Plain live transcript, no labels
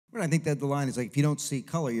And I think that the line is like, if you don't see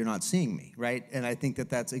color, you're not seeing me, right? And I think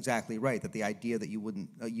that that's exactly right, that the idea that you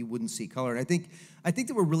wouldn't see color. And I think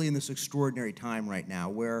that we're really in this extraordinary time right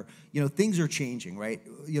now where, things are changing, right?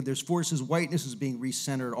 There's forces, whiteness is being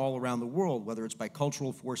recentered all around the world, whether it's by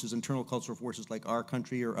cultural forces, internal cultural forces like our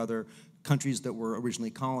country or other countries that were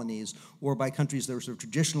originally colonies, or by countries that were sort of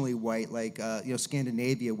traditionally white, like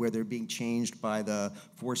Scandinavia, where they're being changed by the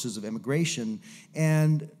forces of immigration.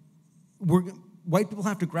 And white people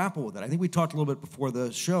have to grapple with it. I think we talked a little bit before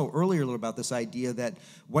the show, earlier, a little about this idea that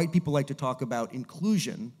white people like to talk about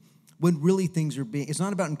inclusion, when really things are it's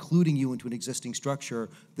not about including you into an existing structure.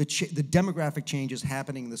 The demographic changes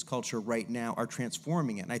happening in this culture right now are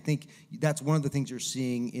transforming it. And I think that's one of the things you're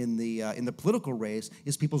seeing in the political race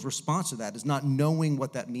is people's response to that, is not knowing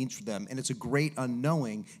what that means for them. And it's a great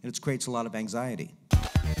unknowing, and it creates a lot of anxiety.